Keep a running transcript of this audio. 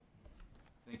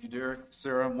Thank you, Derek.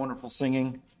 Sarah, wonderful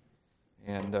singing.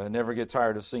 And never get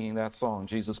tired of singing that song.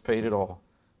 Jesus paid it all.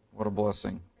 What a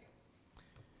blessing.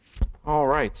 All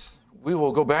right. We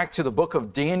will go back to the book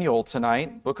of Daniel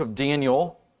tonight. Book of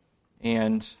Daniel.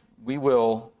 And we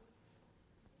will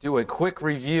do a quick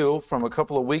review from a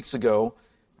couple of weeks ago.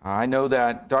 I know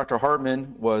that Dr.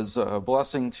 Hartman was a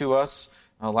blessing to us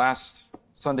last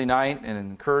Sunday night and an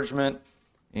encouragement.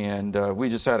 And we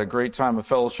just had a great time of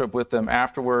fellowship with them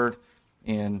afterward.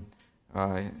 And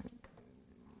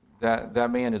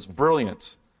that man is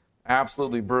brilliant,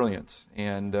 absolutely brilliant.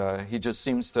 And he just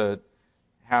seems to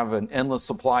have an endless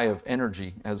supply of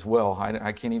energy as well.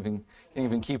 I can't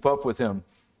even keep up with him.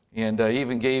 And he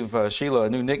even gave Sheila a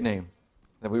new nickname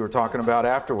that we were talking about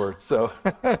afterwards. So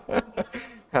had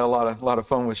a lot of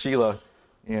fun with Sheila.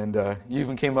 And you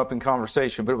even came up in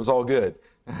conversation, but it was all good.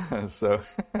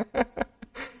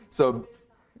 So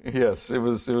yes, it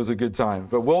was a good time.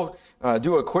 But we'll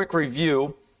do a quick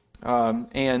review,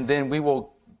 and then we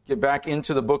will get back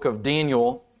into the book of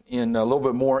Daniel in a little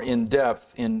bit more in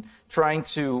depth in trying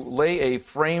to lay a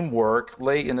framework,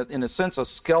 in a sense a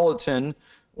skeleton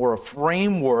or a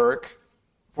framework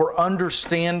for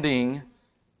understanding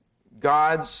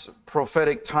God's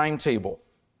prophetic timetable.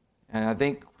 And I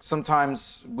think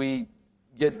sometimes we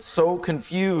get so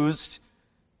confused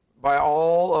by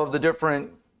all of the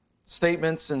different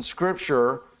statements in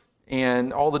Scripture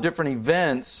and all the different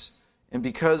events, and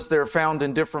because they're found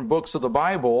in different books of the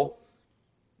Bible,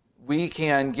 we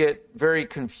can get very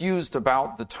confused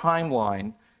about the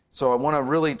timeline. So I want to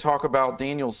really talk about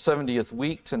Daniel's 70th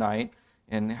week tonight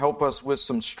and help us with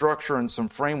some structure and some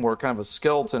framework, kind of a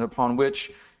skeleton upon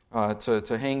which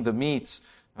to hang the meat,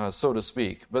 so to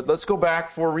speak. But let's go back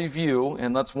for review,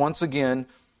 and let's once again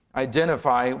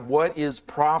identify what is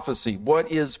prophecy.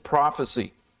 What is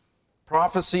prophecy?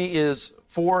 Prophecy is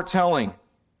foretelling,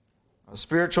 a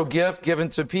spiritual gift given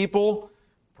to people,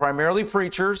 primarily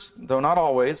preachers, though not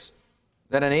always,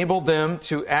 that enable them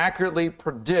to accurately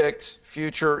predict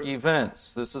future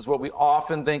events. This is what we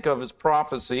often think of as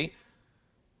prophecy,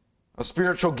 a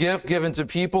spiritual gift given to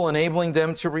people, enabling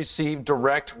them to receive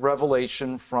direct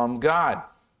revelation from God.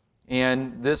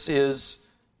 And this is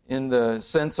in the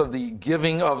sense of the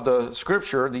giving of the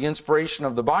Scripture, the inspiration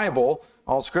of the Bible.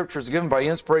 All Scripture is given by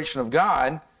inspiration of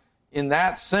God. In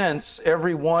that sense,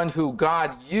 everyone who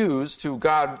God used, who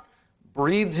God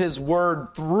breathed His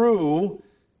Word through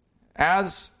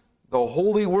as the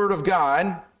holy Word of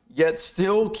God, yet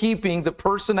still keeping the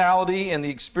personality and the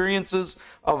experiences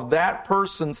of that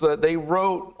person so that they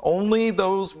wrote only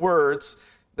those words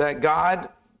that God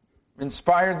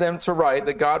inspired them to write,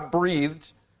 that God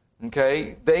breathed,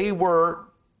 okay? They were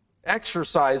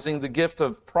exercising the gift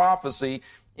of prophecy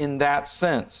in that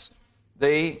sense.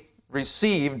 They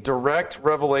received direct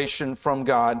revelation from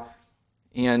God,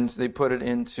 and they put it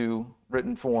into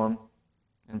written form.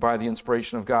 And by the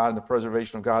inspiration of God and the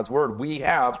preservation of God's Word, we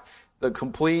have the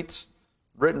complete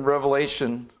written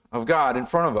revelation of God in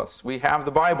front of us. We have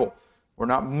the Bible. We're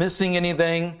not missing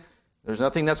anything. There's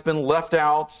nothing that's been left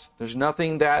out. There's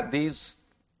nothing that these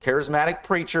charismatic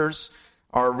preachers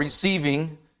are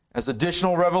receiving as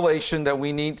additional revelation that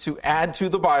we need to add to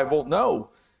the Bible. No,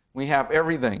 we have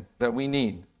everything that we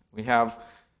need. We have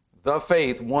the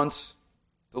faith once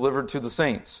delivered to the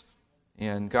saints.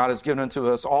 And God has given unto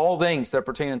us all things that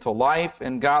pertain unto life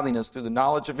and godliness through the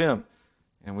knowledge of Him.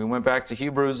 And we went back to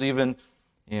Hebrews even,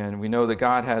 and we know that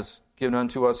God has given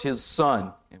unto us His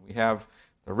Son. And we have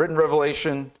the written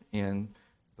revelation and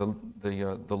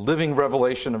the living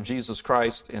revelation of Jesus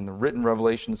Christ, and the written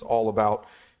revelation is all about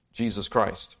Jesus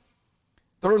Christ.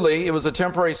 Thirdly, it was a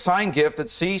temporary sign gift that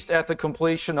ceased at the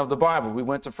completion of the Bible. We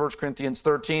went to 1 Corinthians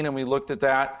 13 and we looked at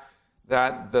that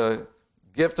the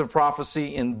gift of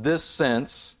prophecy in this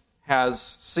sense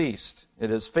has ceased.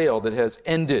 It has failed. It has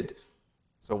ended.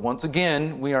 So once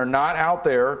again, we are not out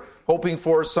there hoping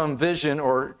for some vision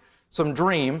or some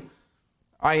dream.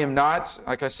 I am not,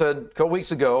 like I said a couple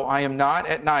weeks ago, I am not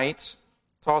at night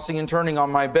tossing and turning on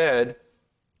my bed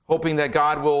hoping that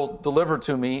God will deliver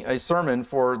to me a sermon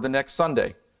for the next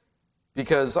Sunday,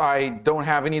 because I don't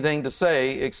have anything to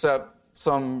say except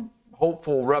some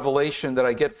hopeful revelation that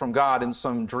I get from God in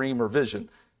some dream or vision.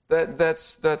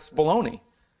 That's baloney.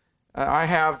 I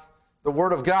have the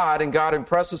Word of God, and God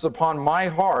impresses upon my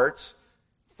heart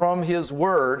from His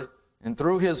Word and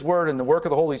through His Word and the work of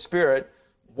the Holy Spirit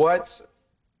what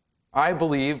I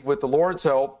believe, with the Lord's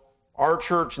help, our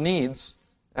church needs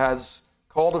as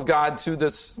called of God to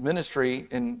this ministry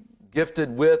and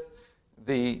gifted with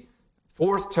the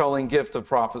forthtelling gift of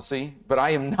prophecy. But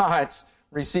I am not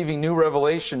receiving new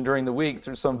revelation during the week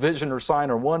through some vision or sign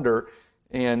or wonder,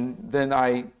 and then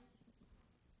I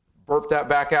burp that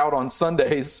back out on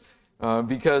Sundays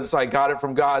because I got it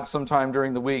from God sometime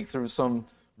during the week through some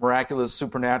miraculous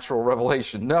supernatural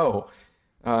revelation. No,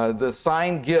 the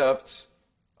sign gift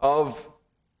of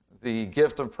the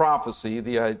gift of prophecy,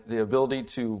 the ability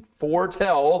to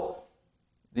foretell,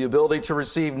 the ability to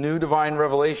receive new divine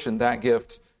revelation, that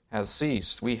gift has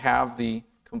ceased. We have the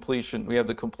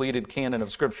completed canon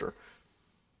of Scripture.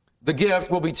 The gift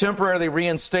will be temporarily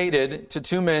reinstated to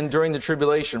two men during the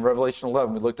tribulation, Revelation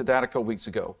 11. We looked at that a couple weeks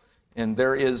ago. And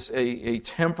there is a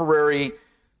temporary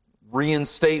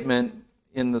reinstatement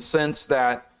in the sense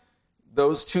that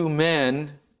those two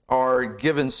men are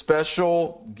given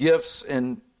special gifts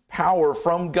and power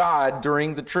from God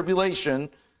during the tribulation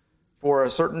for a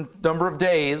certain number of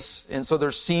days. And so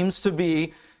there seems to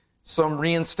be some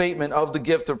reinstatement of the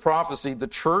gift of prophecy. The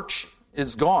church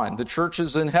is gone. The church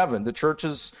is in heaven. The church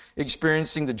is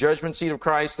experiencing the judgment seat of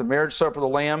Christ, the marriage supper of the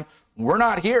Lamb. We're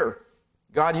not here.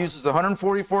 God uses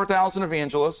 144,000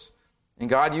 evangelists, and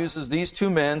God uses these two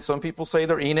men. Some people say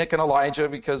they're Enoch and Elijah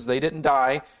because they didn't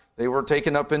die. They were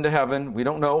taken up into heaven. We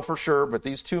don't know for sure, but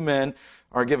these two men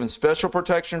are given special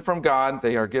protection from God.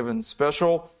 They are given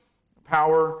special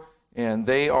power, and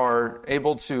they are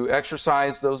able to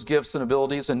exercise those gifts and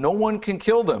abilities, and no one can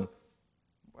kill them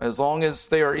as long as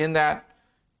they are in that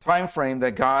time frame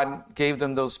that God gave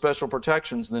them those special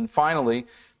protections. And then finally,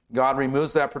 God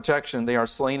removes that protection. They are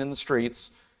slain in the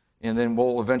streets, and then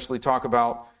we'll eventually talk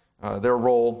about their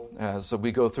role as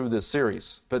we go through this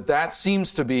series. But that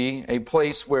seems to be a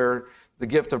place where the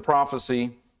gift of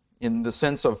prophecy, in the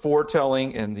sense of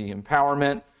foretelling and the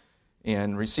empowerment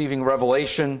and receiving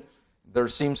revelation, there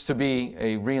seems to be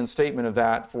a reinstatement of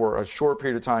that for a short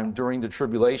period of time during the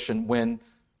tribulation, when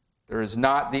there is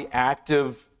not the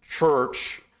active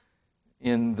church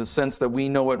in the sense that we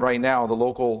know it right now, the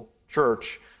local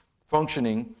church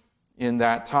functioning in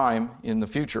that time in the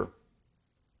future.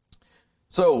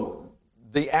 So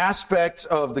the aspect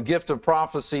of the gift of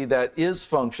prophecy that is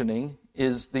functioning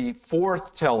is the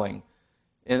foretelling.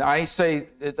 And I say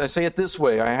it this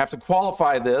way. I have to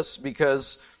qualify this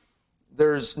because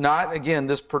there's not, again,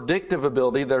 this predictive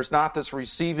ability. There's not this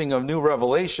receiving of new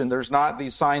revelation. There's not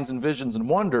these signs and visions and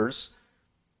wonders.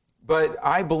 But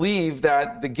I believe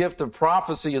that the gift of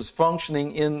prophecy is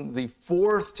functioning in the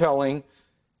foretelling,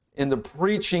 in the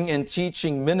preaching and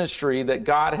teaching ministry that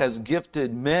God has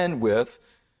gifted men with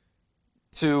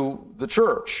to the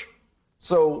church.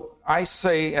 So I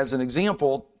say, as an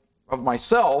example of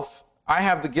myself, I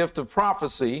have the gift of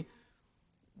prophecy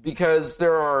because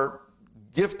there's a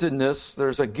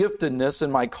giftedness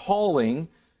in my calling,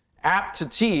 apt to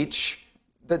teach,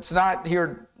 that's not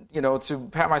here, to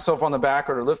pat myself on the back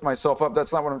or to lift myself up.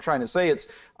 That's not what I'm trying to say. It's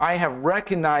I have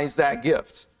recognized that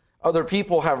gift. Other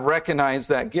people have recognized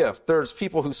that gift. There's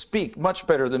people who speak much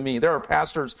better than me. There are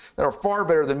pastors that are far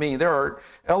better than me. There are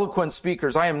eloquent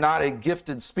speakers. I am not a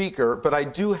gifted speaker, but I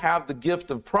do have the gift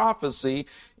of prophecy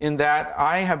in that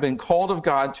I have been called of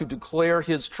God to declare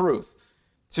His truth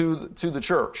to the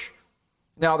church.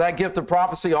 Now, that gift of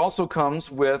prophecy also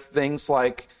comes with things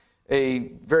like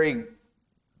a very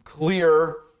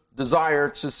clear desire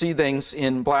to see things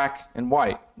in black and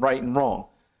white, right and wrong.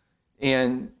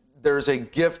 And there's a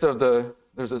gift of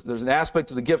there's an aspect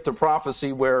of the gift of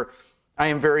prophecy where I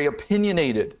am very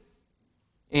opinionated.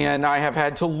 And I have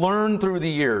had to learn through the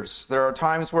years. There are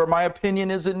times where my opinion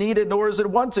isn't needed, nor is it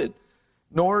wanted.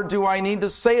 Nor do I need to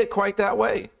say it quite that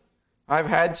way. I've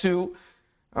had to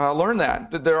learn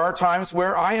that there are times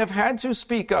where I have had to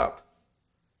speak up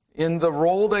in the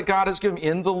role that God has given me,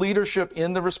 in the leadership,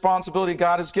 in the responsibility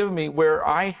God has given me, where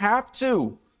I have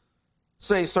to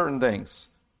say certain things.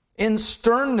 And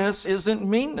sternness isn't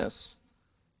meanness.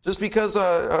 Just because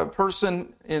a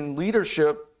person in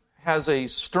leadership has a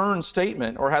stern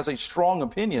statement or has a strong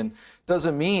opinion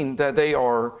doesn't mean that they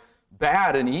are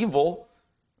bad and evil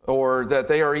or that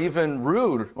they are even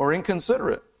rude or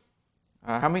inconsiderate.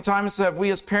 How many times have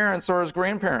we as parents or as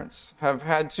grandparents have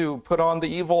had to put on the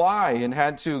evil eye and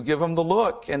had to give them the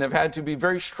look and have had to be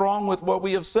very strong with what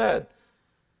we have said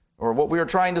or what we are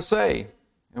trying to say?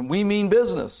 And we mean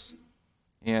business.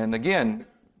 And again,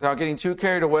 without getting too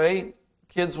carried away,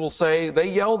 kids will say, they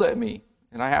yelled at me.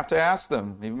 And I have to ask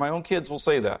them, even my own kids will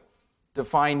say that.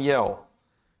 Define yell.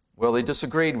 Well, they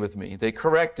disagreed with me. They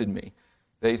corrected me.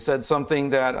 They said something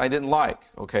that I didn't like.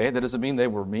 Okay, that doesn't mean they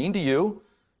were mean to you.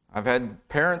 I've had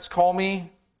parents call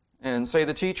me and say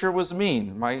the teacher was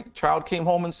mean. My child came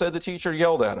home and said the teacher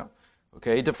yelled at him.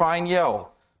 Okay, define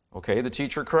yell. Okay, the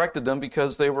teacher corrected them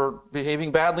because they were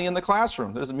behaving badly in the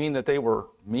classroom. That doesn't mean that they were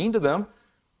mean to them.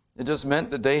 It just meant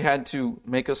that they had to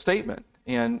make a statement.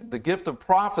 And the gift of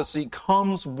prophecy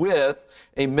comes with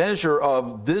a measure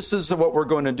of this is what we're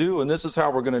going to do and this is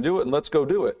how we're going to do it and let's go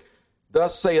do it.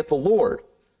 Thus saith the Lord.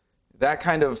 That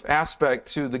kind of aspect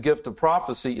to the gift of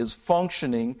prophecy is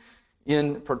functioning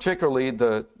in particularly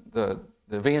the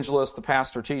evangelist, the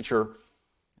pastor, teacher.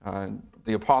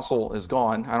 The apostle is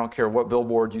gone. I don't care what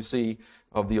billboard you see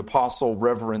of the apostle,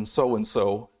 reverend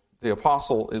so-and-so. The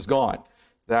apostle is gone.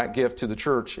 That gift to the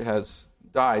church has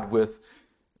died with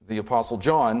the apostle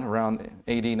John around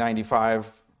AD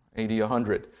 95, AD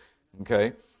 100.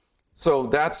 Okay? So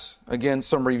that's, again,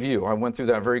 some review. I went through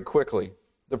that very quickly.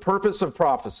 The purpose of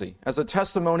prophecy as a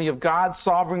testimony of God's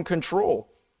sovereign control.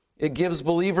 It gives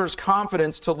believers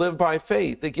confidence to live by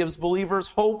faith. It gives believers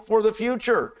hope for the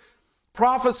future.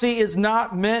 Prophecy is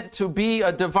not meant to be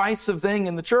a divisive thing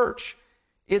in the church.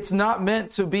 It's not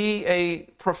meant to be a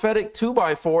prophetic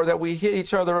 2x4 that we hit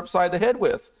each other upside the head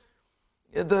with.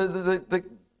 The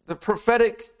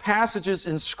prophetic passages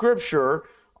in Scripture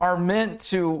are meant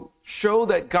to show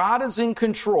that God is in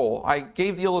control. I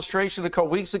gave the illustration a couple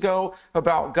weeks ago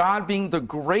about God being the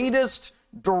greatest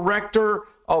director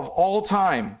of all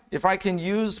time. If I can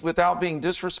use, without being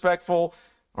disrespectful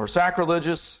or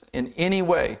sacrilegious in any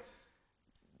way,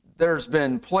 there's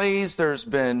been plays, there's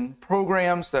been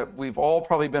programs that we've all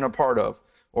probably been a part of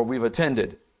or we've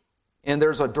attended. And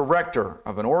there's a director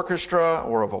of an orchestra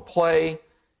or of a play,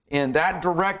 and that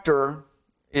director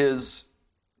is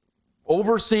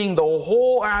overseeing the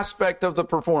whole aspect of the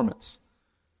performance.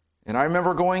 And I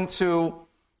remember going to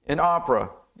an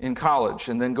opera in college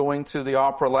and then going to the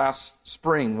opera last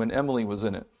spring when Emily was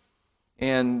in it.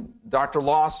 And Dr.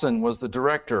 Lawson was the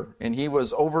director, and he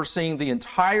was overseeing the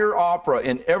entire opera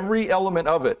and every element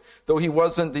of it. Though he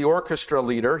wasn't the orchestra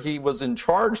leader, he was in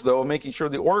charge, though, of making sure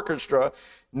the orchestra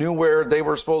knew where they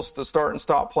were supposed to start and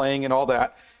stop playing and all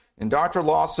that. And Dr.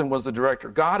 Lawson was the director.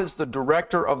 God is the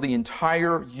director of the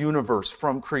entire universe,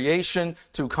 from creation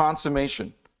to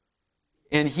consummation.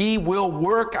 And he will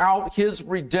work out his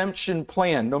redemption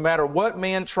plan, no matter what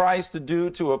man tries to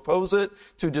do to oppose it,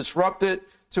 to disrupt it,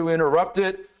 to interrupt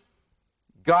it.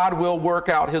 God will work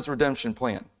out his redemption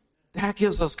plan. That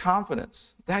gives us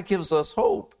confidence. That gives us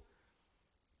hope.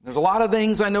 There's a lot of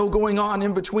things I know going on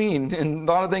in between, and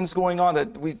a lot of things going on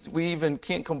that we even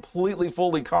can't completely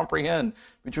fully comprehend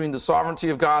between the sovereignty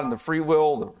of God and the free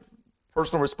will, the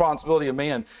personal responsibility of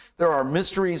man. There are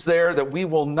mysteries there that we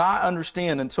will not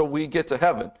understand until we get to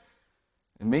heaven.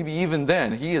 And maybe even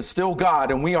then, he is still God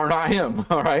and we are not him,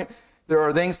 all right? There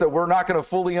are things that we're not going to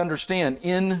fully understand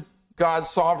in God's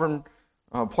sovereign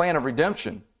plan of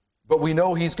redemption, but we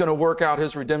know he's going to work out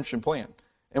his redemption plan.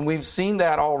 And we've seen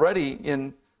that already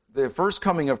in the first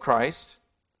coming of Christ.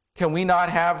 Can we not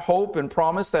have hope and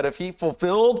promise that if he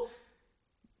fulfilled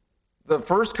the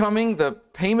first coming, the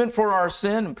payment for our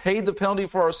sin, and paid the penalty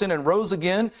for our sin and rose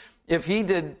again, if he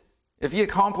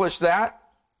accomplished that,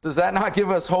 does that not give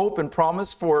us hope and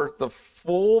promise for the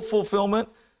full fulfillment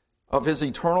of his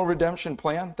eternal redemption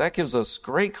plan? That gives us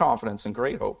great confidence and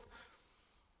great hope.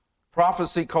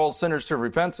 Prophecy calls sinners to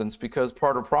repentance because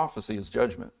part of prophecy is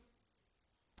judgment.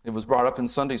 It was brought up in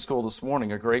Sunday school this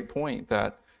morning, a great point,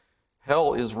 that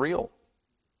hell is real.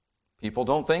 People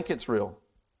don't think it's real.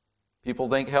 People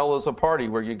think hell is a party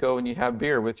where you go and you have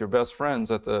beer with your best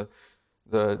friends at the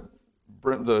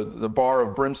bar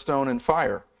of brimstone and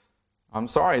fire. I'm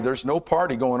sorry, there's no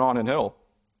party going on in hell.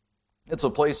 It's a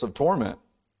place of torment.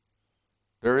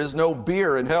 There is no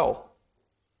beer in hell.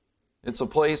 It's a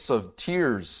place of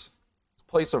tears. It's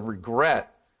a place of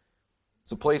regret.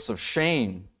 It's a place of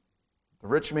shame. The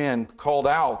rich man called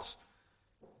out,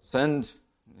 send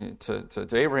to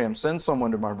Abraham, send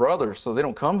someone to my brothers so they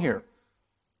don't come here.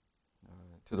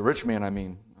 To the rich man, I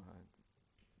mean.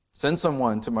 Send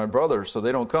someone to my brothers so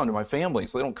they don't come, to my family,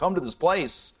 so they don't come to this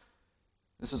place.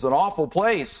 This is an awful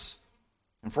place.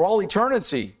 And for all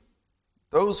eternity,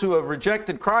 those who have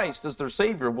rejected Christ as their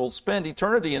Savior will spend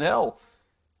eternity in hell.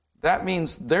 That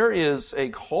means there is a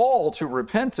call to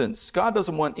repentance. God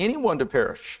doesn't want anyone to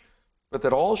perish, but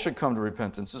that all should come to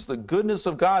repentance. It's the goodness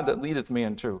of God that leadeth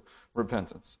man to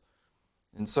repentance.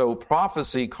 And so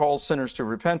prophecy calls sinners to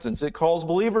repentance. It calls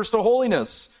believers to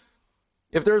holiness.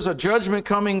 If there's a judgment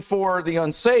coming for the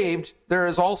unsaved, there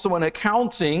is also an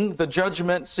accounting, the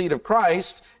judgment seat of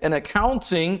Christ, an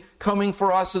accounting coming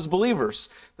for us as believers.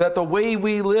 That the way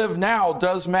we live now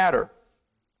does matter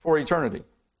for eternity.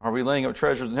 Are we laying up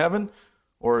treasures in heaven,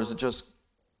 or is it just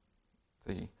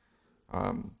the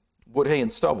wood, hay,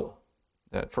 and stubble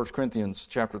that 1 Corinthians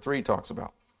chapter 3 talks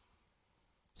about?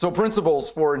 So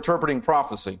principles for interpreting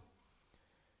prophecy.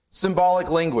 Symbolic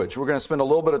language. We're going to spend a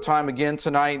little bit of time again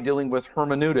tonight dealing with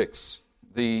hermeneutics,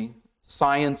 the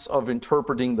science of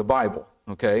interpreting the Bible,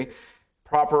 okay?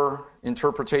 Proper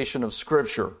interpretation of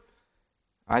Scripture.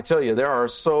 I tell you, there are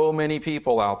so many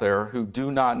people out there who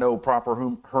do not know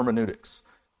proper hermeneutics.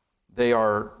 They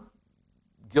are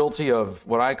guilty of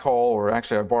what I call, or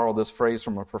actually I borrowed this phrase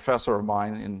from a professor of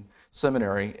mine in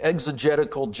seminary,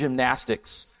 exegetical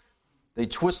gymnastics. They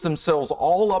twist themselves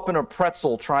all up in a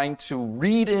pretzel trying to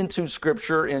read into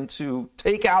Scripture and to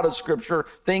take out of Scripture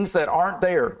things that aren't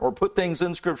there, or put things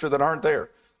in Scripture that aren't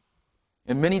there.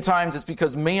 And many times it's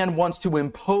because man wants to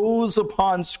impose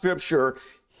upon Scripture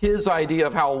his idea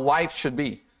of how life should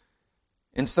be,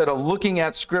 instead of looking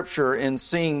at Scripture and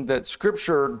seeing that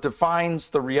Scripture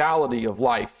defines the reality of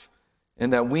life,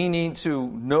 and that we need to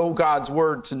know God's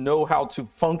Word to know how to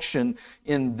function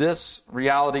in this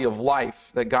reality of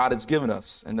life that God has given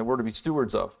us and that we're to be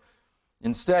stewards of.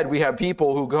 Instead, we have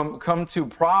people who come to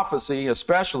prophecy,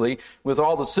 especially with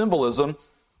all the symbolism,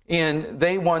 and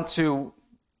they want to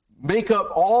make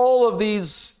up all of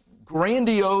these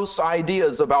grandiose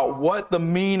ideas about what the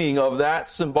meaning of that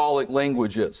symbolic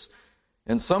language is.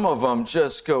 And some of them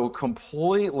just go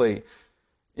completely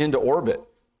into orbit,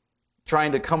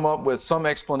 trying to come up with some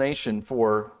explanation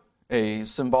for a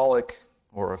symbolic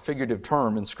or a figurative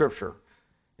term in Scripture.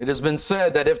 It has been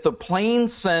said that if the plain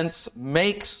sense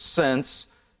makes sense,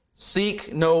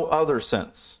 seek no other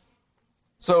sense.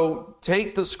 So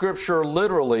take the Scripture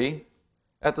literally,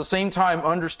 at the same time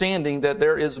understanding that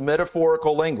there is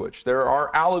metaphorical language. There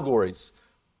are allegories,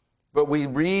 but we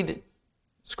read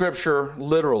Scripture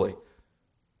literally.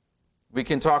 We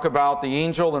can talk about the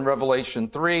angel in Revelation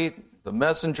 3, the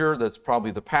messenger, that's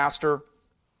probably the pastor,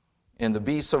 and the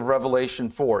beasts of Revelation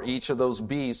 4. Each of those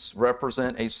beasts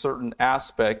represent a certain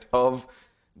aspect of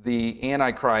the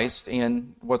Antichrist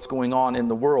and what's going on in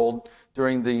the world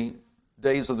during the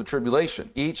days of the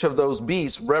tribulation. Each of those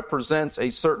beasts represents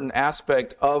a certain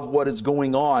aspect of what is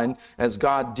going on as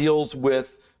God deals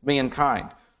with mankind.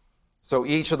 So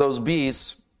each of those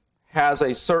beasts has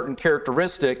a certain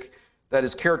characteristic that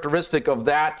is characteristic of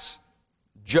that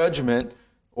judgment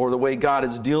or the way God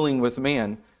is dealing with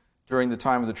man during the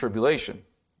time of the tribulation.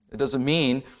 It doesn't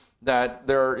mean that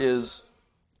there is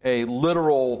a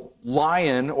literal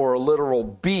lion or a literal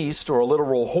beast or a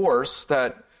literal horse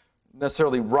that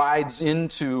necessarily rides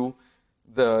into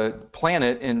the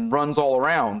planet and runs all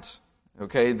around.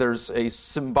 Okay, there's a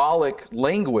symbolic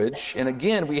language, and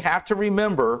again, we have to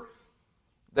remember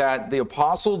that the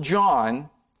Apostle John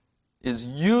is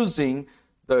using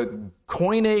the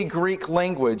Koine Greek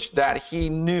language that he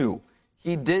knew.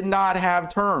 He did not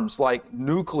have terms like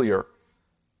nuclear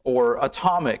or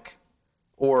atomic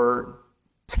or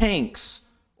tanks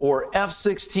or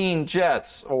F-16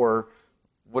 jets or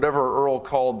whatever Earl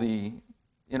called the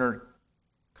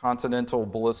intercontinental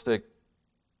ballistic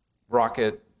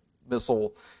rocket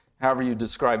missile, however you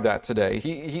describe that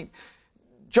today.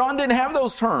 John didn't have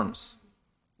those terms.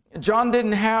 John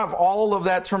didn't have all of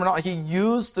that terminology. He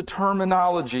used the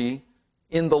terminology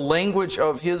in the language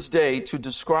of his day to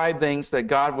describe things that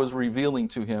God was revealing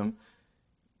to him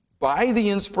by the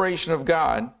inspiration of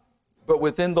God, but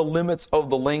within the limits of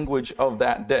the language of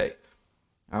that day.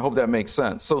 I hope that makes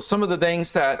sense. So some of the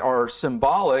things that are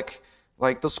symbolic,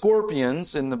 like the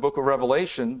scorpions in the book of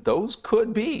Revelation, those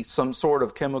could be some sort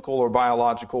of chemical or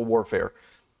biological warfare.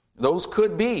 Those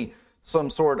could be some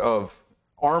sort of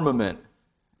armament.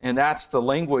 And that's the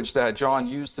language that John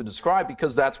used to describe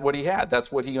because that's what he had.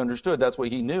 That's what he understood. That's what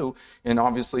he knew. And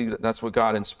obviously that's what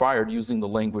God inspired using the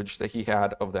language that he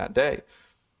had of that day.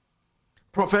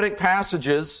 Prophetic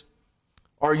passages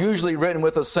are usually written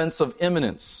with a sense of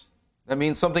imminence. That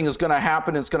means something is going to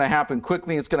happen. It's going to happen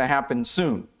quickly. It's going to happen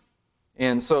soon.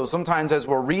 And so sometimes as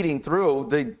we're reading through,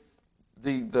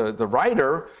 the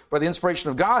writer, by the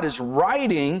inspiration of God, is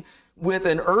writing with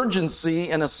an urgency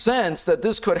and a sense that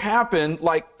this could happen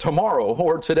like tomorrow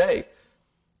or today.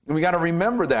 And we got to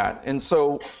remember that. And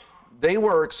so they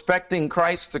were expecting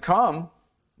Christ to come.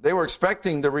 They were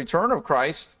expecting the return of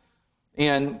Christ.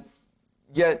 And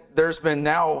yet there's been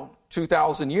now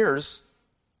 2,000 years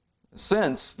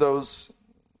since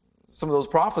some of those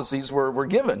prophecies were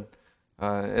given,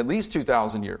 at least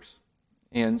 2,000 years.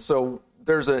 And so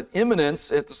there's an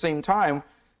imminence at the same time.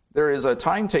 There is a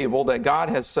timetable that God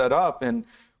has set up, and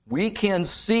we can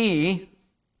see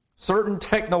certain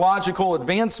technological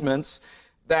advancements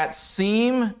that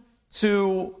seem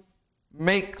to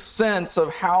make sense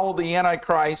of how the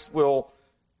Antichrist will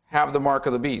have the mark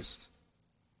of the beast.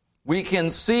 We can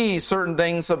see certain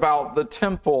things about the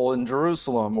temple in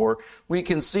Jerusalem, or we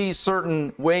can see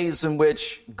certain ways in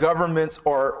which governments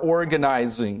are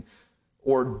organizing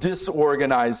or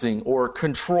disorganizing or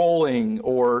controlling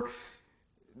or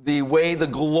the way the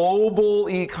global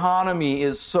economy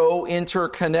is so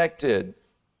interconnected,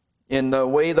 in the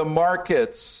way the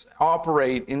markets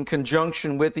operate in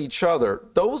conjunction with each other.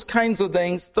 Those kinds of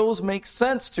things, those make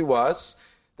sense to us,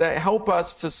 that help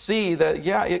us to see that,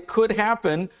 yeah, it could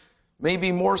happen,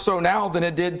 maybe more so now than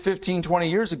it did 15, 20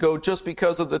 years ago, just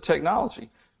because of the technology.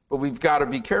 But we've got to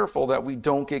be careful that we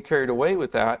don't get carried away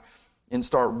with that and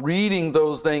start reading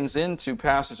those things into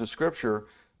passages of Scripture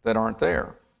that aren't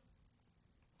there.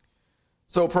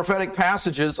 So prophetic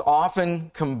passages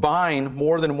often combine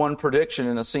more than one prediction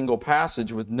in a single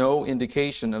passage with no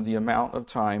indication of the amount of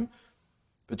time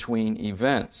between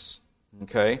events.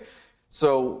 Okay?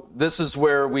 So this is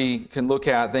where we can look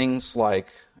at things like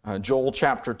Joel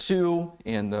chapter 2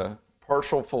 and the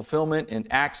partial fulfillment in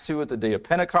Acts 2 at the day of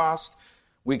Pentecost.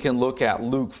 We can look at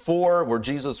Luke 4, where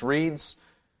Jesus reads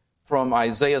from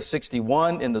Isaiah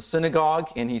 61 in the synagogue,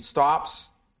 and he stops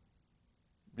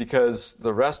because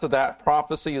the rest of that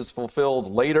prophecy is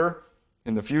fulfilled later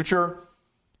in the future.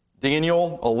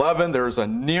 Daniel 11, there's a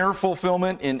near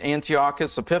fulfillment in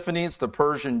Antiochus Epiphanes, the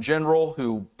Persian general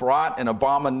who brought an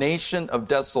abomination of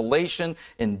desolation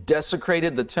and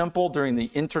desecrated the temple during the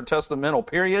intertestamental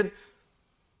period.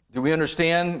 Do we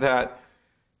understand that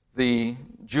the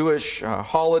Jewish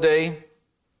holiday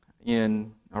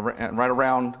right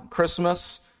around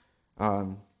Christmas,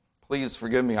 please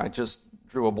forgive me, I just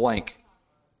drew a blank.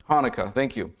 Hanukkah,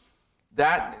 thank you.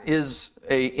 That is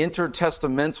a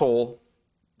intertestamental,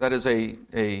 that is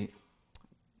a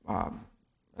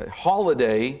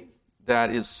holiday that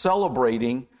is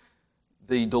celebrating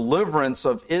the deliverance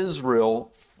of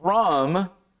Israel from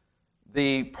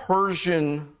the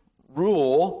Persian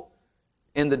rule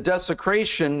and the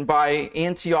desecration by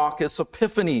Antiochus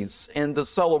Epiphanes, and the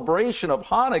celebration of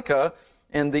Hanukkah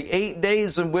and the 8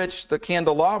 days in which the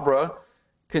candelabra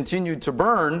continued to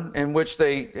burn, in which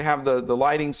they have the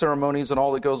lighting ceremonies and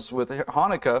all that goes with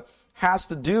Hanukkah, has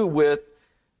to do with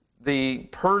the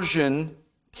Persian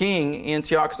king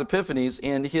Antiochus Epiphanes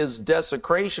and his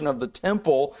desecration of the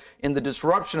temple and the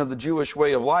disruption of the Jewish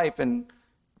way of life, and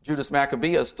Judas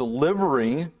Maccabeus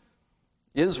delivering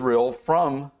Israel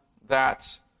from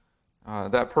that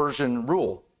Persian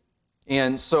rule.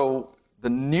 And so the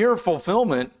near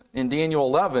fulfillment in Daniel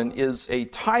 11 is a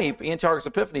type, Antiochus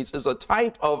Epiphanes is a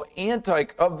type of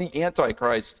the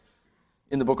Antichrist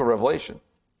in the book of Revelation.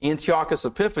 Antiochus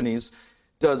Epiphanes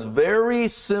does very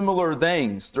similar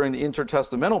things during the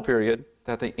intertestamental period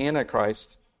that the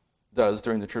Antichrist does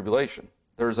during the tribulation.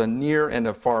 There's a near and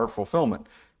a far fulfillment.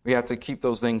 We have to keep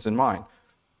those things in mind.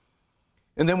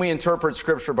 And then we interpret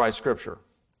Scripture by Scripture.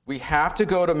 We have to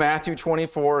go to Matthew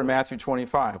 24 and Matthew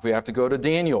 25. We have to go to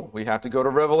Daniel. We have to go to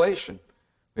Revelation.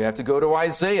 We have to go to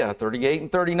Isaiah 38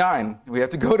 and 39. We have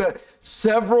to go to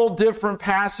several different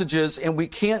passages, and we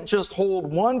can't just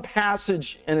hold one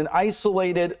passage in an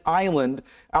isolated island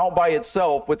out by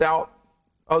itself without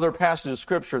other passages of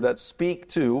Scripture that speak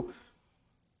to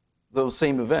those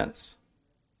same events.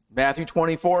 Matthew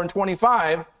 24 and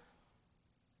 25,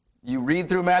 you read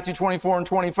through Matthew 24 and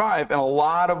 25, and a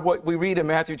lot of what we read in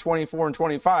Matthew 24 and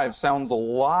 25 sounds a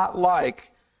lot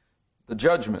like the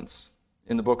judgments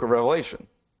in the book of Revelation.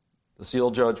 The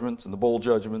seal judgments and the bowl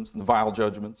judgments and the vial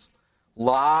judgments. A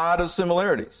lot of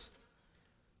similarities.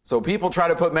 So people try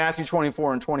to put Matthew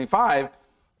 24 and 25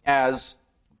 as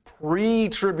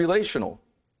pre-tribulational,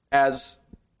 as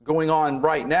going on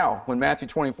right now, when Matthew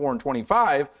 24 and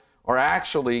 25 are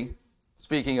actually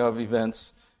speaking of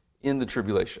events in the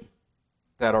tribulation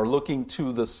that are looking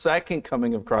to the second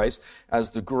coming of Christ as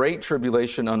the great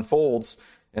tribulation unfolds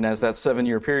and as that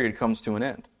 7-year period comes to an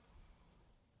end.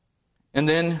 And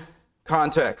then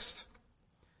context.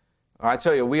 I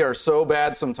tell you, we are so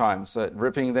bad sometimes at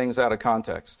ripping things out of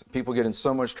context. People get in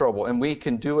so much trouble, and we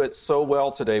can do it so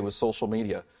well today with social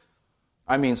media.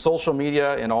 I mean, social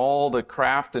media and all the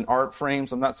craft and art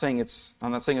frames. I'm not saying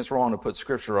it's wrong to put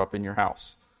Scripture up in your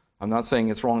house. I'm not saying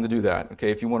it's wrong to do that.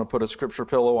 Okay, if you want to put a Scripture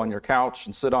pillow on your couch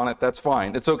and sit on it, that's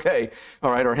fine. It's okay.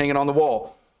 All right, or hang it on the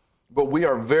wall. But we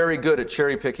are very good at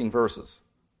cherry picking verses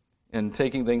and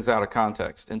taking things out of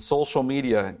context. And social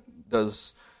media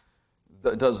does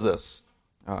this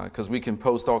because we can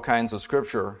post all kinds of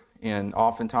Scripture, and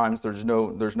oftentimes there's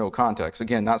no context.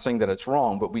 Again, not saying that it's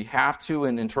wrong, but we have to,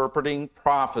 in interpreting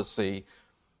prophecy,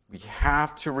 we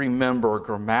have to remember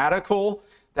grammatical.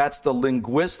 That's the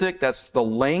linguistic. That's the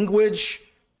language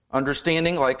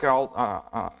understanding. Like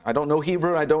I don't know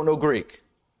Hebrew. I don't know Greek.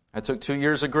 I took 2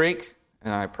 years of Greek,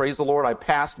 and I praise the Lord, I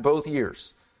passed both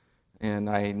years. And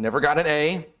I never got an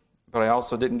A, but I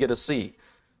also didn't get a C.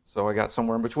 So I got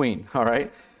somewhere in between, all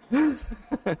right?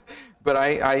 But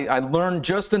I learned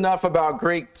just enough about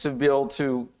Greek to be able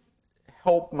to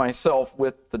help myself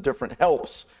with the different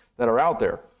helps that are out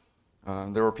there.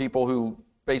 There were people who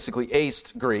basically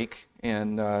aced Greek,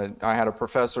 and I had a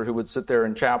professor who would sit there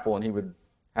in chapel and he would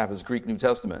have his Greek New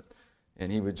Testament,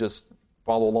 and he would just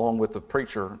follow along with the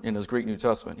preacher in his Greek New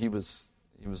Testament. He was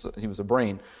a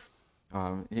brain.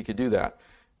 He could do that.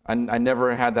 I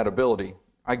never had that ability.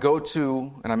 I go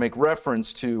to and I make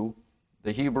reference to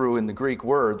the Hebrew and the Greek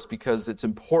words because it's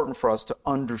important for us to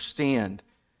understand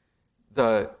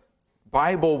the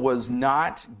Bible was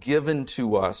not given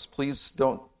to us. Please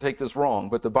don't take this wrong,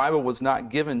 but the Bible was not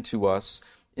given to us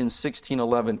in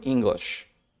 1611 English.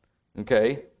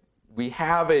 Okay? We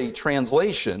have a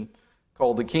translation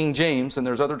called the King James, and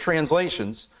there's other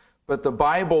translations, but the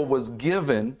Bible was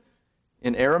given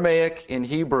in Aramaic, in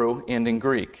Hebrew, and in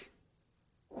Greek.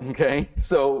 Okay?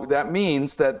 So that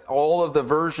means that all of the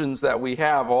versions that we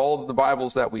have, all of the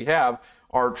Bibles that we have,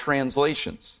 are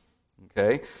translations.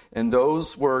 Okay? And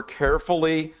those were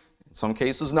carefully, in some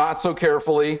cases not so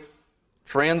carefully,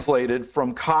 translated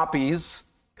from copies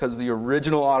because the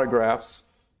original autographs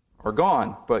are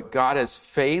gone. But God has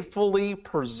faithfully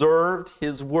preserved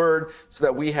His Word so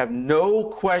that we have no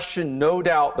question, no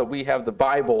doubt that we have the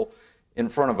Bible in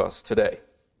front of us today.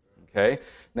 Okay?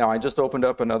 Now, I just opened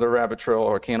up another rabbit trail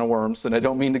or a can of worms, and I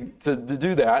don't mean to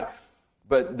do that,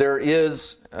 but there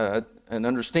is an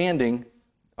understanding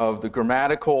of the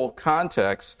grammatical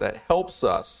context that helps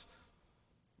us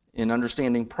in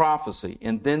understanding prophecy,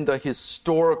 and then the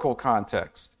historical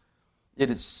context.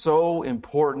 It is so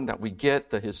important that we get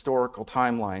the historical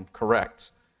timeline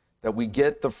correct, that we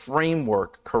get the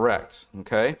framework correct,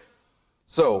 okay?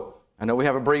 So, I know we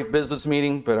have a brief business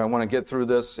meeting, but I want to get through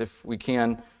this if we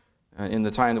can in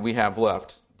the time that we have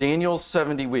left. Daniel's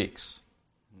 70 weeks,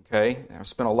 okay? I've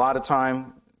spent a lot of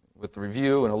time with the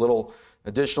review and a little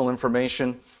additional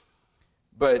information.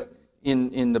 But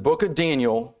in the book of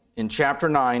Daniel, in chapter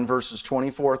 9, verses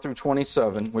 24 through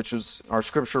 27, which was our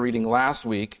scripture reading last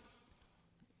week,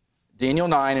 Daniel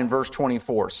 9 and verse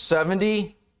 24,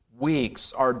 70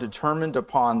 weeks are determined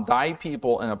upon thy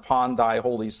people and upon thy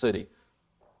holy city.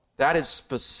 That is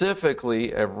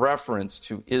specifically a reference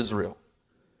to Israel.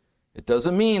 It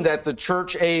doesn't mean that the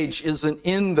church age isn't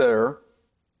in there,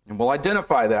 and we'll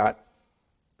identify that,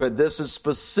 but this is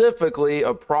specifically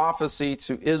a prophecy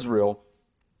to Israel,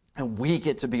 and we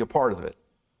get to be a part of it.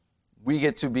 We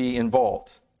get to be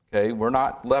involved. Okay, we're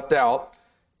not left out,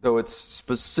 though it's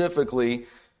specifically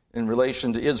in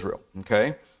relation to Israel.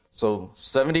 Okay, so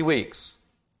 70 weeks.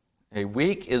 A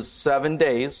week is 7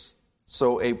 days,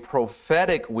 so a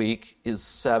prophetic week is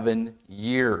 7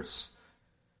 years.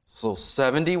 So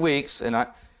 70 weeks, and I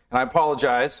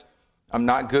apologize, I'm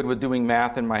not good with doing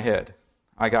math in my head.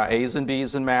 I got A's and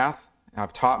B's in math.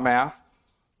 I've taught math,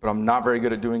 but I'm not very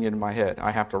good at doing it in my head.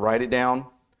 I have to write it down,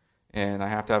 and I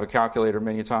have to have a calculator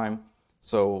many times.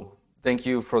 So thank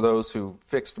you for those who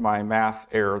fixed my math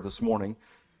error this morning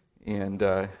and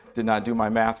did not do my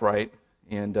math right.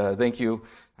 And thank you.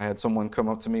 I had someone come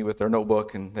up to me with their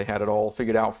notebook, and they had it all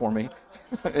figured out for me.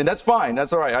 And that's fine.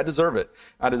 That's all right. I deserve it.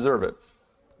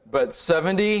 But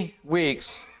 70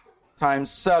 weeks times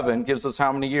 7 gives us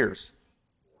how many years?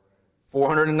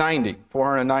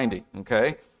 490,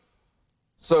 okay?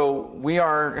 So we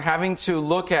are having to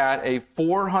look at a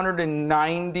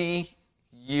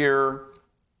 490-year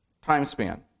time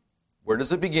span. Where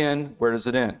does it begin? Where does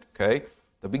it end? Okay?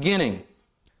 The beginning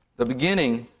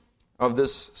of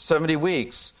this 70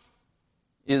 weeks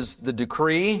is the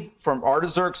decree from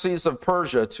Artaxerxes of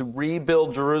Persia to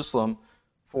rebuild Jerusalem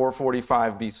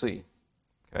 445 BC.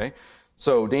 Okay?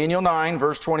 So Daniel 9,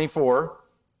 verse 24,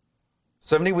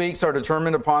 70 weeks are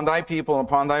determined upon thy people and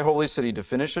upon thy holy city to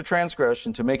finish the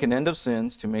transgression, to make an end of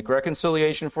sins, to make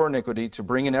reconciliation for iniquity, to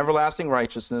bring in everlasting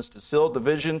righteousness, to seal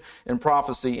division and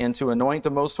prophecy, and to anoint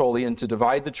the most holy, and to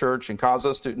divide the church and cause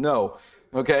us to know.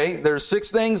 Okay, there's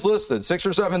 6 things listed, 6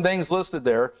 or 7 things listed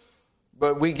there,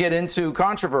 but we get into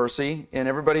controversy, and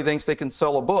everybody thinks they can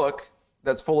sell a book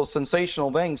that's full of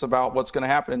sensational things about what's going to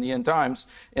happen in the end times,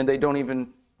 and they don't even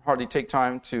hardly take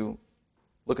time to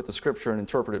look at the scripture and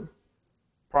interpret it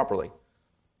properly.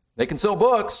 They can sell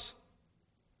books,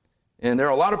 and there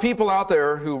are a lot of people out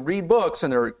there who read books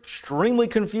and they're extremely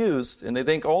confused, and they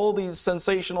think all these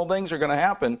sensational things are going to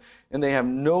happen, and they have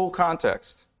no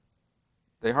context.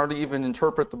 They hardly even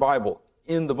interpret the Bible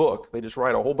in the book. They just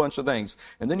write a whole bunch of things.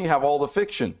 And then you have all the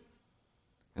fiction.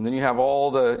 And then you have all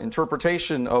the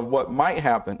interpretation of what might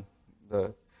happen,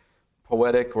 the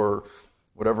poetic or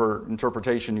whatever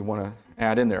interpretation you want to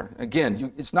add in there.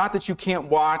 Again, it's not that you can't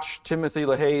watch Timothy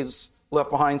LaHaye's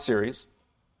Left Behind series.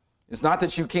 It's not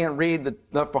that you can't read the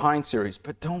Left Behind series,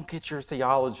 but don't get your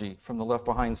theology from the Left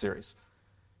Behind series.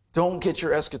 Don't get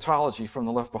your eschatology from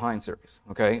the Left Behind series.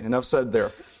 Okay, enough said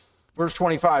there. Verse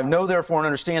 25, know therefore and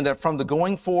understand that from the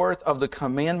going forth of the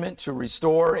commandment to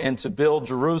restore and to build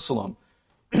Jerusalem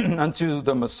unto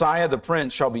the Messiah the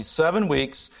Prince shall be 7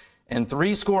 weeks, and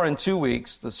 62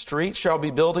 weeks, the street shall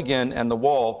be built again, and the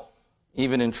wall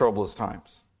even in troublous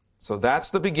times. So that's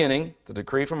the beginning, the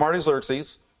decree from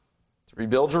Artaxerxes to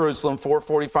rebuild Jerusalem,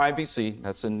 445 BC.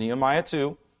 That's in Nehemiah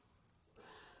 2.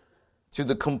 To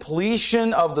the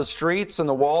completion of the streets and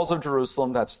the walls of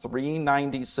Jerusalem, that's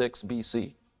 396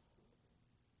 BC.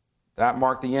 That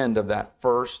marked the end of that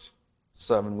first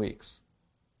 7 weeks.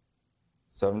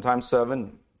 7 times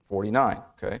 7, 49,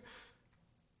 okay?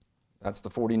 That's the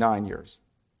 49 years.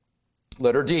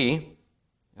 Letter D,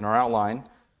 in our outline,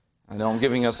 I know I'm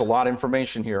giving us a lot of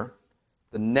information here.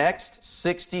 The next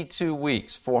 62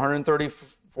 weeks,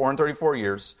 434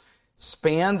 years,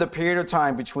 span the period of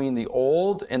time between the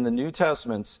Old and the New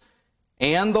Testaments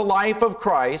and the life of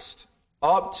Christ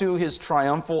up to his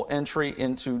triumphal entry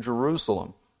into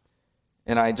Jerusalem.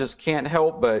 And I just can't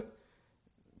help but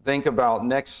think about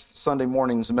next Sunday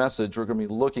morning's message. We're going to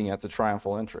be looking at the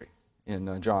triumphal entry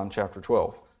in John chapter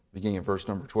 12, beginning at verse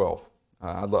number 12.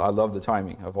 I love the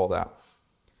timing of all that.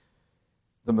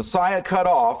 The Messiah cut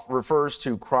off refers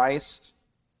to Christ's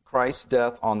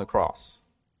death on the cross.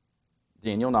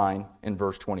 Daniel 9 and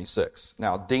verse 26.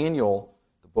 Now, Daniel,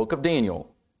 the book of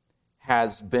Daniel,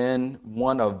 has been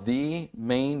one of the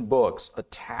main books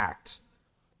attacked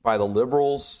by the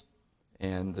liberals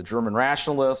and the German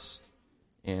rationalists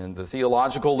and the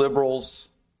theological liberals.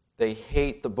 They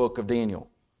hate the book of Daniel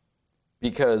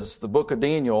because the book of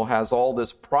Daniel has all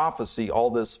this prophecy,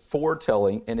 all this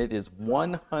foretelling, and it is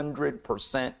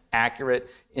 100% accurate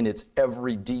in its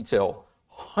every detail,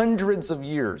 hundreds of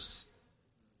years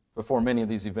before many of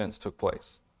these events took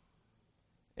place.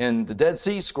 And the Dead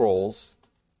Sea Scrolls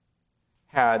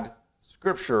had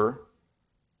scripture,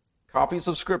 copies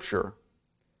of scripture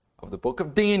of the book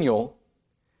of Daniel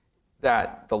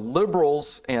that the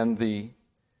liberals and the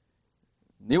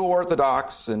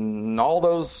neo-Orthodox and all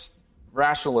those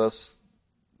rationalists,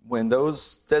 when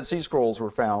those Dead Sea Scrolls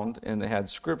were found and they had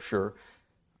scripture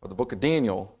of the book of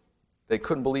Daniel, they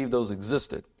couldn't believe those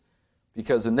existed.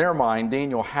 Because in their mind,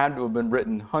 Daniel had to have been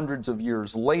written hundreds of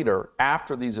years later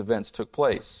after these events took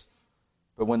place.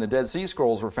 But when the Dead Sea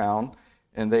Scrolls were found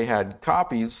and they had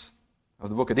copies of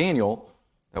the book of Daniel,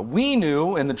 that we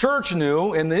knew, and the church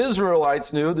knew, and the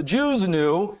Israelites knew, the Jews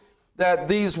knew, that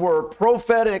these were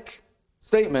prophetic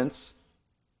statements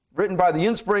written by the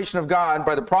inspiration of God,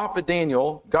 by the prophet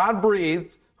Daniel,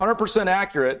 God-breathed, 100%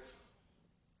 accurate,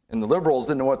 and the liberals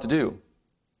didn't know what to do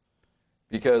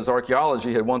because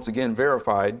archaeology had once again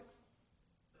verified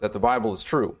that the Bible is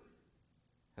true.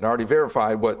 Had already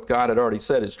verified what God had already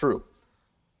said is true.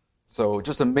 So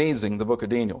just amazing, the book of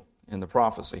Daniel and the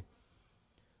prophecy.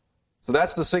 So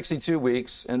that's the 62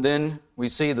 weeks, and then we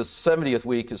see the 70th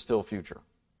week is still future.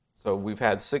 So we've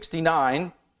had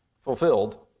 69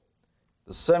 fulfilled.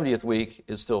 The 70th week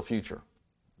is still future.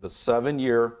 The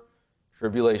 7-year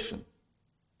tribulation.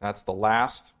 That's the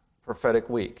last prophetic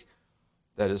week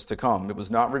that is to come. It was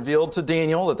not revealed to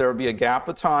Daniel that there would be a gap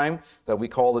of time that we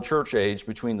call the church age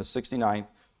between the 69th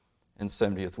and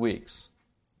 70th weeks.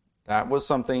 That was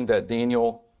something that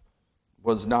Daniel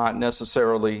was not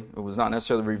necessarily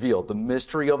revealed. The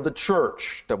mystery of the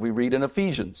church that we read in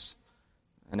Ephesians.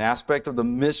 An aspect of the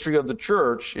mystery of the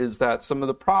church is that some of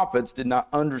the prophets did not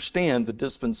understand the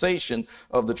dispensation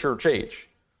of the church age.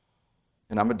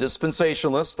 And I'm a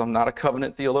dispensationalist. I'm not a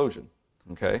covenant theologian.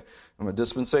 Okay? I'm a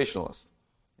dispensationalist.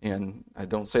 And I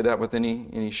don't say that with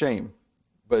any shame.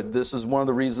 But this is one of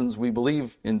the reasons we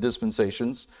believe in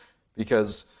dispensations,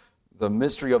 because the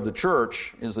mystery of the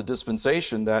church is a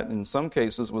dispensation that in some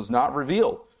cases was not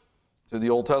revealed to the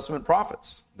Old Testament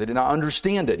prophets. They did not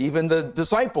understand it. Even the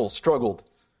disciples struggled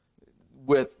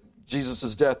with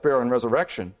Jesus' death, burial, and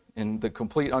resurrection and the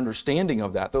complete understanding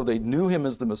of that. Though they knew him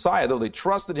as the Messiah, though they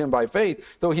trusted him by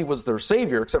faith, though he was their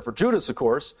Savior, except for Judas, of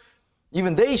course,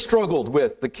 even they struggled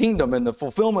with the kingdom and the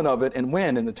fulfillment of it and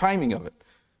when and the timing of it,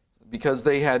 because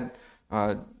they had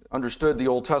understood the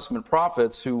Old Testament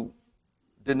prophets who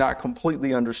did not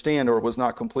completely understand, or it was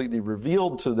not completely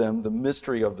revealed to them, the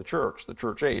mystery of the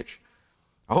church age.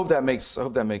 I hope that makes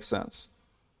sense.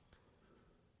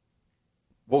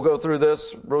 We'll go through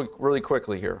this really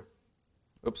quickly here.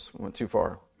 Oops, went too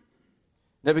far.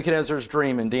 Nebuchadnezzar's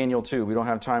dream in Daniel 2. We don't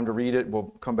have time to read it.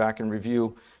 We'll come back and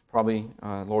review probably,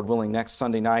 Lord willing, next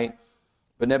Sunday night.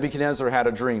 But Nebuchadnezzar had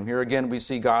a dream. Here again we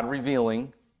see God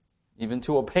revealing, even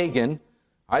to a pagan,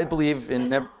 I believe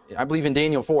in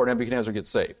Daniel 4, Nebuchadnezzar gets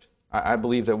saved. I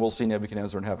believe that we'll see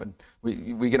Nebuchadnezzar in heaven.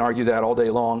 We can argue that all day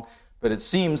long, but it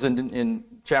seems in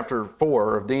chapter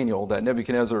 4 of Daniel that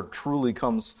Nebuchadnezzar truly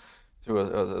comes to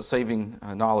a saving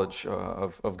knowledge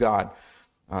of God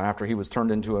after he was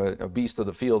turned into a beast of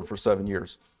the field for 7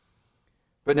 years.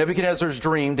 But Nebuchadnezzar's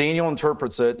dream, Daniel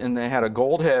interprets it, and they had a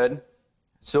gold head,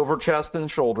 silver chest and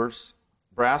shoulders,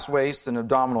 brass waist and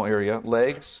abdominal area,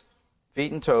 legs,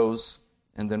 feet and toes,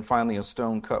 and then finally a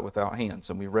stone cut without hands.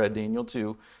 And we read Daniel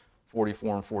 2,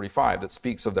 44 and 45 that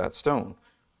speaks of that stone.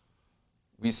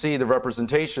 We see the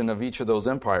representation of each of those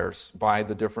empires by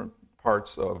the different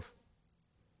parts of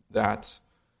that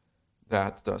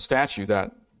statue,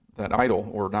 that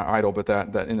idol, or not idol, but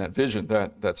that in that vision,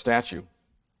 that statue.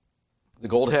 The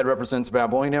gold head represents the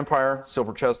Babylonian Empire,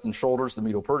 silver chest and shoulders, the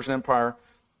Medo-Persian Empire,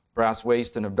 brass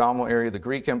waist and abdominal area, the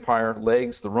Greek Empire,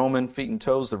 legs, the Roman, feet and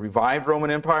toes, the revived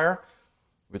Roman Empire,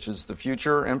 which is the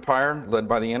future empire led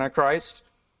by the Antichrist.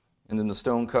 And then the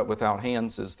stone cut without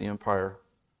hands is the empire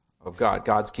of God,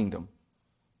 God's kingdom,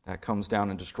 that comes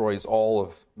down and destroys all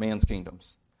of man's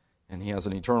kingdoms. And he has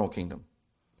an eternal kingdom.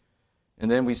 And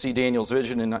then we see Daniel's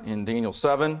vision in Daniel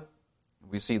 7.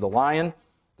 We see the lion,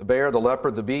 the bear, the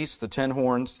leopard, the beast, the 10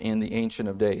 horns, and the Ancient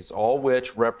of Days, all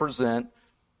which represent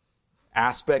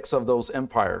aspects of those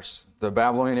empires. The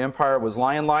Babylonian Empire was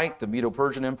lion-like, the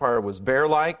Medo-Persian Empire was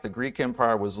bear-like, the Greek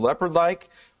Empire was leopard-like,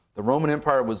 the Roman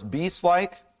Empire was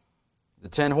beast-like. The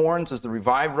 10 horns is the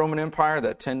revived Roman Empire,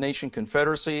 that 10-nation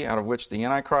confederacy, out of which the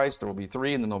Antichrist, there will be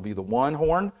 3, and then there'll be the one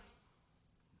horn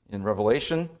in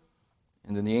Revelation.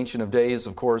 And then the Ancient of Days,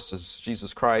 of course, is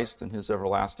Jesus Christ and his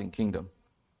everlasting kingdom.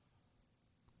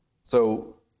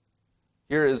 So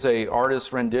here is an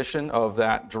artist's rendition of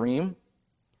that dream,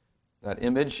 that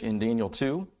image in Daniel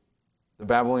 2. The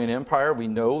Babylonian Empire, we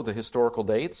know the historical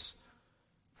dates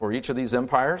for each of these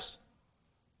empires.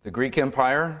 The Greek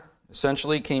Empire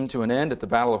essentially came to an end at the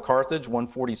Battle of Carthage,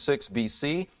 146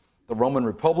 BC. The Roman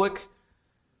Republic,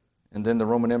 and then the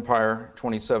Roman Empire,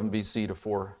 27 BC to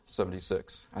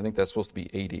 476. I think that's supposed to be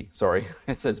AD. Sorry,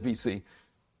 it says BC.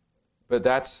 But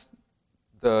that's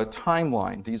the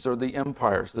timeline. These are the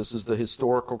empires. This is the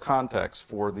historical context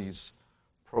for these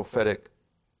prophetic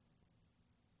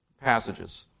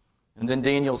passages. And then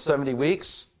Daniel's 70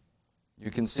 weeks.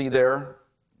 You can see there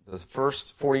the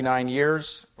first 49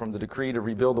 years from the decree to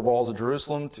rebuild the walls of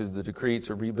Jerusalem to the decree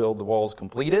to rebuild the walls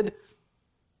completed.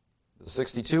 The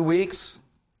 62 weeks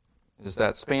is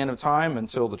that span of time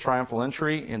until the triumphal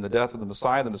entry and the death of the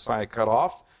Messiah cut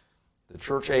off. The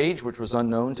church age, which was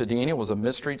unknown to Daniel, was a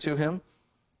mystery to him.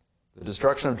 The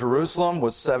destruction of Jerusalem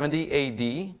was 70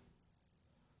 AD.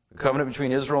 The covenant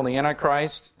between Israel and the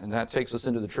Antichrist, and that takes us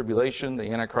into the tribulation.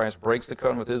 The Antichrist breaks the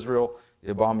covenant with Israel,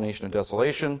 the abomination of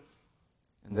desolation.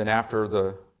 And then after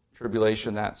the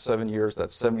tribulation, that 7 years, that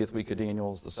 70th week of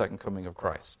Daniel is the second coming of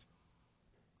Christ.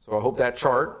 So I hope that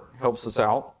chart helps us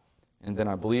out. And then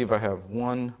I believe I have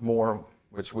one more,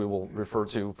 which we will refer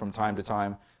to from time to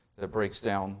time, that breaks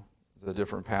down the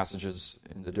different passages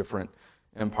in the different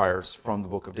empires from the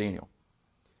book of Daniel.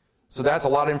 So that's a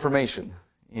lot of information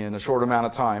in a short amount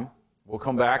of time. We'll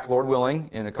come back, Lord willing,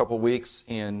 in a couple weeks,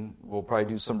 and we'll probably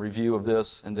do some review of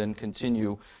this and then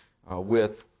continue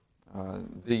with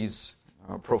these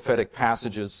prophetic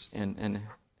passages and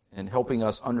helping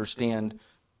us understand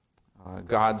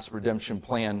God's redemption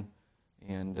plan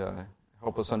and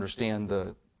help us understand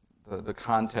the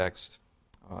context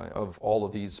of all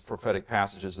of these prophetic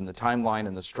passages and the timeline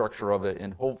and the structure of it.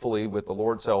 And hopefully, with the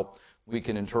Lord's help, we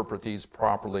can interpret these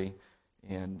properly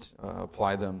and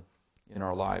apply them in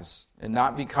our lives and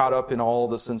not be caught up in all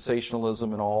the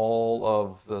sensationalism and all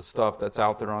of the stuff that's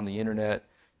out there on the internet.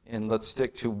 And let's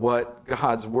stick to what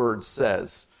God's word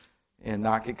says and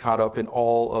not get caught up in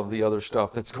all of the other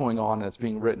stuff that's going on, that's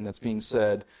being written, that's being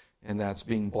said, and that's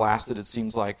being blasted, it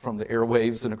seems like, from the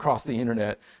airwaves and across the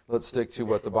internet. Let's stick to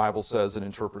what the Bible says and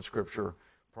interpret Scripture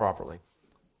properly.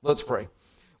 Let's pray.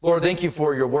 Lord, thank you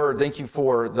for your word. Thank you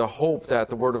for the hope that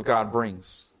the word of God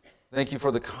brings. Thank you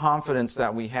for the confidence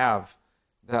that we have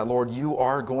that, Lord, you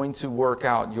are going to work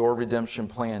out your redemption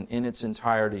plan in its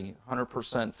entirety,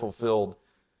 100% fulfilled.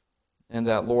 And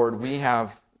that, Lord, we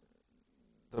have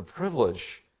the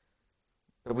privilege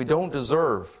that we don't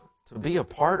deserve to be a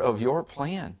part of your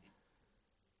plan.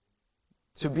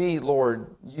 To be,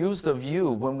 Lord, used of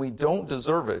you when we don't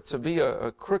deserve it. To be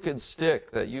a crooked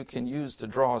stick that you can use to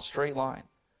draw a straight line.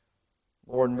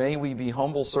 Lord, may we be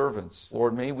humble servants.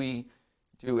 Lord, may we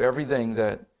do everything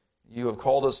that you have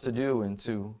called us to do and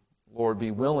to, Lord,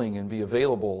 be willing and be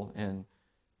available and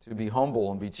to be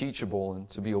humble and be teachable and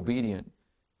to be obedient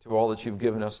to all that you've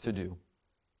given us to do.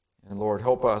 And Lord,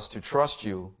 help us to trust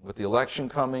you with the election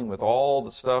coming, with all the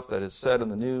stuff that is said in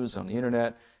the news, on the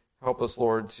internet. Help us,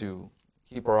 Lord, to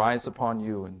keep our eyes upon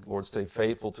you and, Lord, stay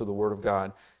faithful to the Word of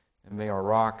God. And may our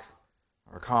rock,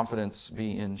 our confidence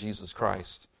be in Jesus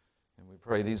Christ. And we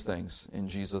pray these things in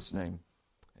Jesus' name.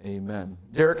 Amen.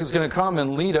 Derek is going to come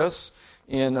and lead us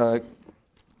in a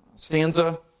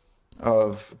stanza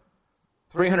of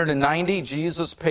 390, Jesus